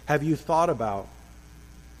today, have you thought about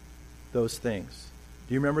those things?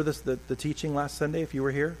 Do you remember the teaching last Sunday if you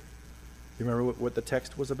were here? Do you remember what the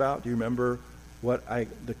text was about? Do you remember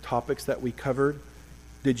the topics that we covered?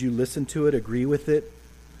 Did you listen to it, agree with it,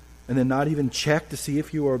 and then not even check to see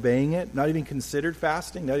if you were obeying it? Not even considered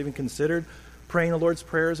fasting? Not even considered praying the Lord's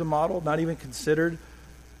Prayer as a model? Not even considered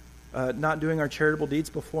not doing our charitable deeds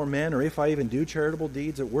before men, or if I even do charitable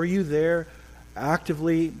deeds? Or were you there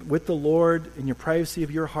actively with the Lord in your privacy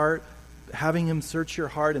of your heart, having Him search your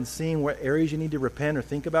heart and seeing what areas you need to repent or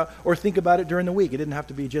think about it during the week? It didn't have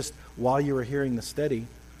to be just while you were hearing the study.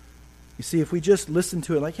 You see, if we just listen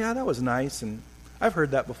to it like, yeah, that was nice, and I've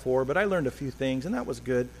heard that before, but I learned a few things, and that was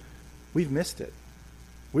good, we've missed it.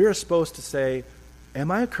 We are supposed to say,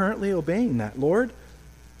 am I currently obeying that, Lord?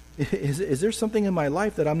 Is there something in my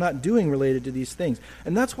life that I'm not doing related to these things?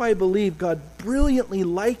 And that's why I believe God brilliantly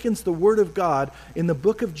likens the Word of God in the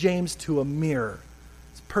book of James to a mirror.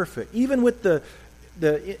 It's perfect. Even with the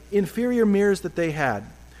inferior mirrors that they had.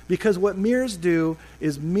 Because what mirrors do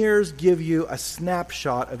is mirrors give you a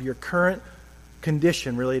snapshot of your current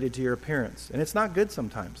condition related to your appearance. And it's not good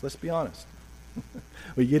sometimes, let's be honest.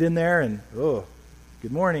 We get in there and,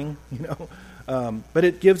 good morning, but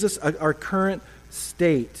it gives us our current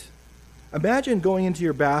state. Imagine going into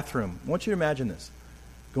your bathroom. I want you to imagine this.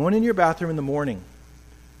 Going into your bathroom in the morning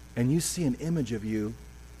and you see an image of you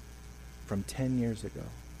from 10 years ago.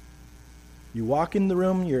 You walk in the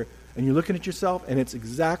room and you're looking at yourself and it's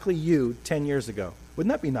exactly you 10 years ago.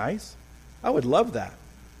 Wouldn't that be nice? I would love that.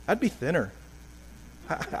 I'd be thinner.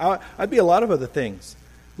 I'd be a lot of other things.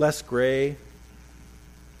 Less gray.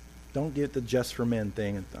 Don't get the just for men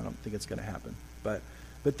thing. I don't think it's going to happen.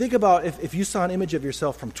 But think about if you saw an image of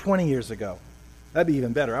yourself from 20 years ago. That'd be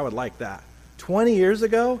even better. I would like that. 20 years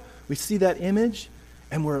ago, we see that image,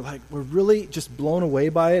 and we're really just blown away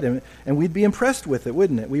by it, and we'd be impressed with it,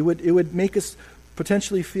 wouldn't it? It would make us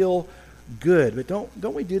potentially feel good. But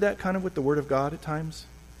don't we do that kind of with the Word of God at times?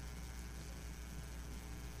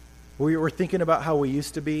 We're thinking about how we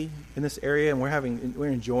used to be in this area, and we're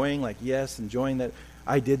enjoying, enjoying that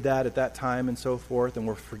I did that at that time and so forth, and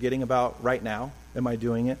we're forgetting about right now. Am I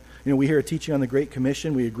doing it? We hear a teaching on the Great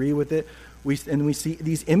Commission. We agree with it. We see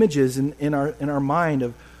these images in our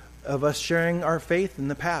mind of us sharing our faith in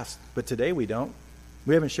the past, but today we don't.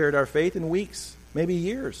 We haven't shared our faith in weeks, maybe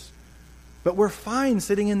years. But we're fine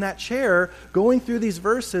sitting in that chair, going through these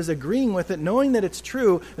verses, agreeing with it, knowing that it's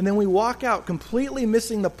true, and then we walk out completely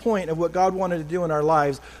missing the point of what God wanted to do in our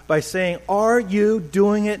lives by saying, are you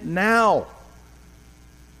doing it now?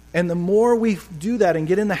 And the more we do that and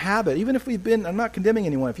get in the habit, even if I'm not condemning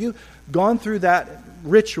anyone, if you've gone through that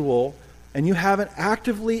ritual and you haven't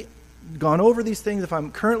actively gone over these things, if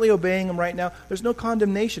I'm currently obeying them right now, there's no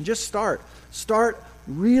condemnation. Just start. Start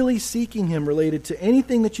really seeking Him related to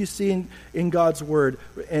anything that you see in God's Word.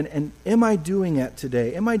 And am I doing it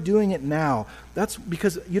today? Am I doing it now? That's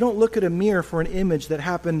because you don't look at a mirror for an image that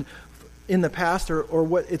happened in the past or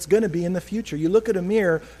what it's going to be in the future. You look at a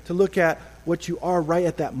mirror to look at what you are right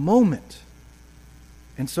at that moment.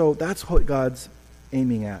 And so that's what God's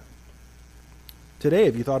aiming at. Today,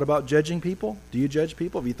 have you thought about judging people? Do you judge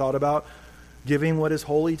people? Have you thought about giving what is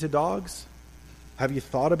holy to dogs? Have you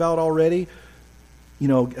thought about already,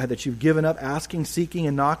 that you've given up asking, seeking,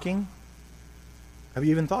 and knocking? Have you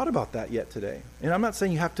even thought about that yet today? And I'm not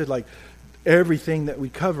saying you have to everything that we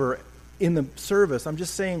cover in the service. I'm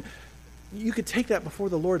just saying you could take that before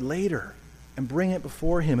the Lord later and bring it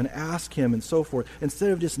before Him and ask Him and so forth, instead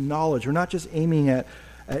of just knowledge. We're not just aiming at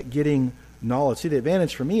getting knowledge. See, the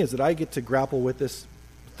advantage for me is that I get to grapple with this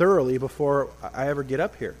thoroughly before I ever get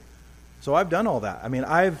up here. So I've done all that.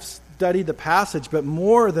 I've studied the passage, but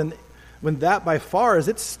more than when that by far is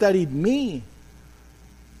it's studied me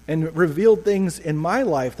and revealed things in my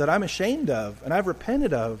life that I'm ashamed of and I've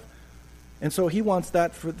repented of. And so He wants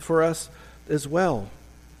that for us as well.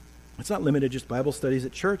 It's not limited just Bible studies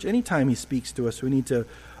at church. Anytime He speaks to us, we need to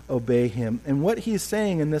obey Him. And what He's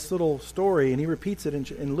saying in this little story, and He repeats it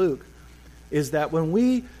in Luke, is that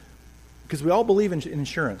because we all believe in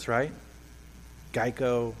insurance, right?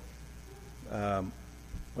 Geico,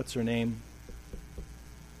 what's her name?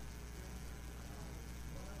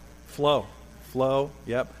 Flo,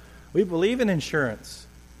 yep. We believe in insurance.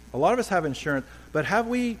 A lot of us have insurance, but have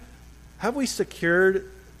we secured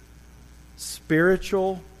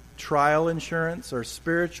spiritual trial insurance or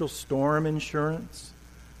spiritual storm insurance?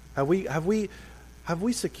 Have we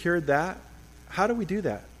secured that? How do we do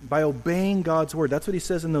that? By obeying God's word. That's what He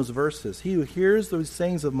says in those verses. He who hears those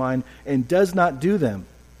sayings of mine and does not do them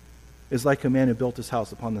is like a man who built his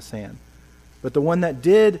house upon the sand. But the one that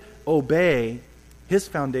did obey, his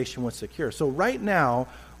foundation was secure. So right now,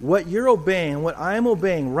 what you're obeying, what I'm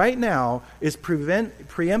obeying right now is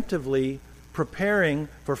preemptively preparing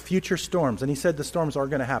for future storms. And He said the storms are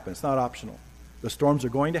going to happen. It's not optional. The storms are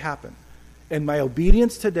going to happen. And my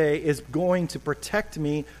obedience today is going to protect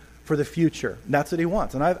me for the future. And that's what He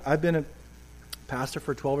wants. And I've been a pastor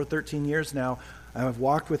for 12 or 13 years now. I've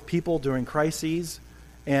walked with people during crises,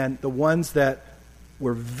 and the ones that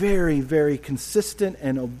were very, very consistent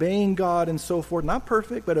and obeying God and so forth, not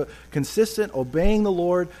perfect, but consistent, obeying the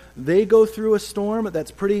Lord, they go through a storm that's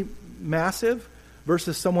pretty massive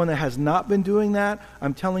versus someone that has not been doing that.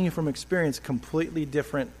 I'm telling you from experience, completely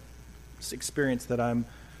different experience that I'm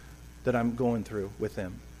going through with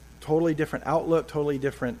them. Totally different outlook, totally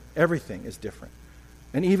different. Everything is different.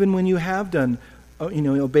 And even when you have done,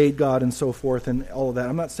 obeyed God and so forth and all of that,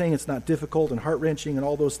 I'm not saying it's not difficult and heart-wrenching and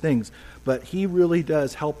all those things, but He really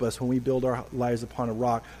does help us when we build our lives upon a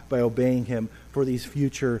rock by obeying Him for these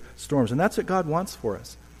future storms. And that's what God wants for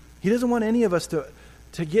us. He doesn't want any of us to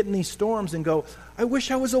get in these storms and go, I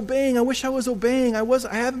wish I was obeying, I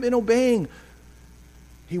haven't been obeying.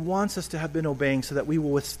 He wants us to have been obeying so that we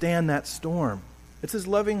will withstand that storm. It's His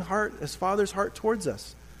loving heart, His Father's heart towards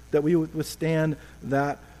us, that we would withstand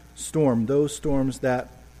that storm, those storms that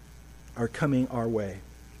are coming our way.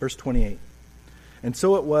 Verse 28. And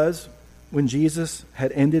so it was, when Jesus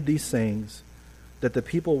had ended these sayings, that the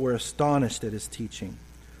people were astonished at His teaching,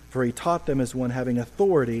 for He taught them as one having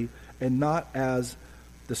authority and not as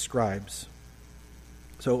the scribes.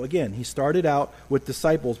 So again, He started out with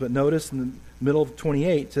disciples, but notice in the middle of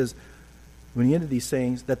 28 it says, when He ended these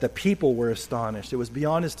sayings, that the people were astonished. It was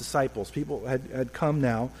beyond His disciples. People had come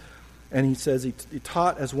now. And He says he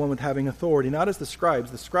taught as one with having authority, not as the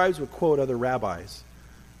scribes. The scribes would quote other rabbis.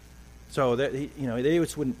 So that they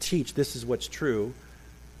just wouldn't teach this is what's true.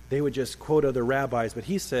 They would just quote other rabbis. But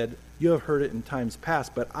He said, you have heard it in times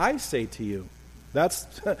past, but I say to you. That's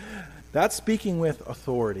speaking with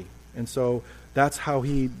authority. And so That's how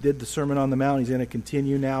he did the Sermon on the Mount. He's going to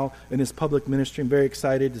continue now in his public ministry. I'm very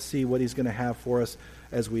excited to see what he's going to have for us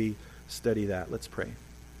as we study that. Let's pray.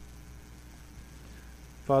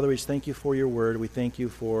 Father, we just thank you for your word. We thank you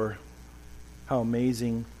for how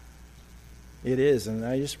amazing it is. And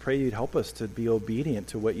I just pray you'd help us to be obedient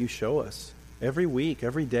to what you show us every week,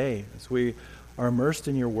 every day, as we are immersed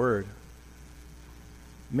in your word.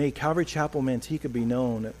 May Calvary Chapel Manteca be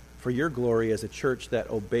known for your glory as a church that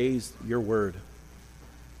obeys your word.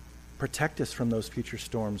 Protect us from those future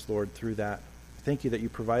storms, Lord, through that. Thank you that you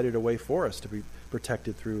provided a way for us to be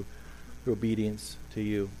protected through obedience to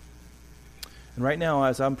you. And right now,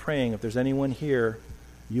 as I'm praying, if there's anyone here,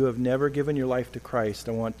 you have never given your life to Christ,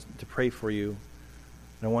 I want to pray for you.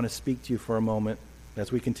 And I want to speak to you for a moment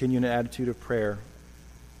as we continue in an attitude of prayer.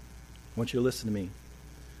 I want you to listen to me.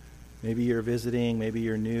 Maybe you're visiting, maybe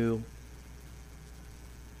you're new.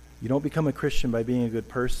 You don't become a Christian by being a good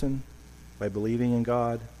person, by believing in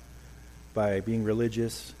God, by being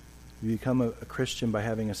religious. You become a Christian by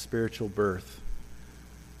having a spiritual birth.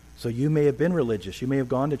 So you may have been religious, you may have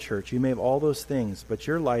gone to church, you may have all those things, but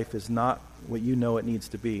your life is not what you know it needs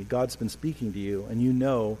to be. God's been speaking to you, and you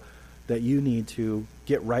know that you need to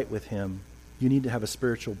get right with him. You need to have a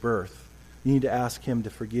spiritual birth. You need to ask him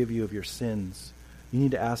to forgive you of your sins. You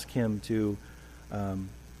need to ask him to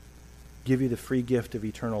give you the free gift of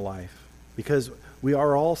eternal life. Because we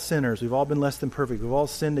are all sinners. We've all been less than perfect. We've all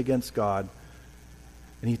sinned against God.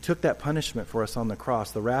 And he took that punishment for us on the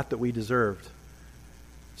cross, the wrath that we deserved,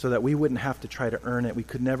 so that we wouldn't have to try to earn it. We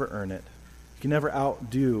could never earn it. You can never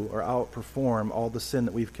outdo or outperform all the sin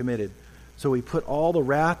that we've committed. So we put all the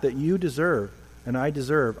wrath that you deserve and I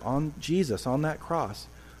deserve on Jesus, on that cross.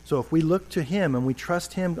 So if we look to him and we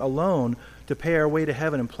trust him alone to pay our way to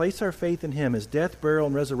heaven and place our faith in him, his death, burial,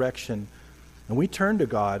 and resurrection, and we turn to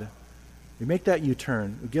God, we make that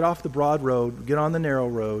U-turn. We get off the broad road, we get on the narrow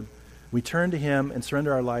road, we turn to him and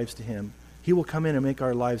surrender our lives to him. He will come in and make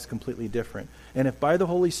our lives completely different. And if by the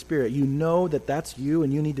Holy Spirit you know that that's you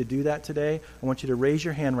and you need to do that today, I want you to raise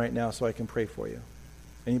your hand right now so I can pray for you.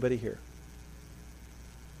 Anybody here?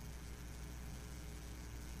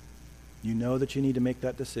 You know that you need to make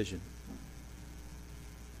that decision.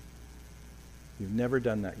 You've never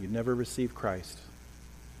done that. You've never received Christ.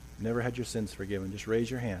 You've never had your sins forgiven. Just raise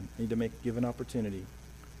your hand. You need to give an opportunity.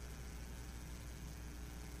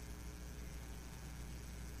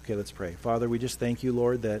 Okay, let's pray. Father, we just thank you,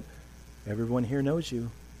 Lord, that everyone here knows you.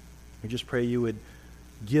 We just pray you would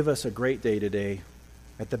give us a great day today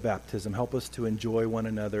at the baptism. Help us to enjoy one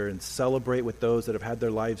another and celebrate with those that have had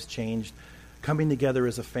their lives changed, coming together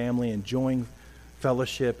as a family, enjoying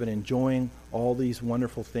fellowship and enjoying all these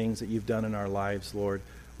wonderful things that you've done in our lives, Lord.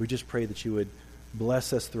 We just pray that you would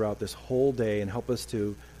bless us throughout this whole day and help us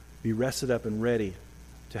to be rested up and ready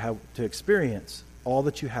to experience all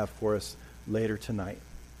that you have for us later tonight.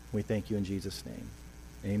 We thank you in Jesus' name.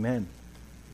 Amen.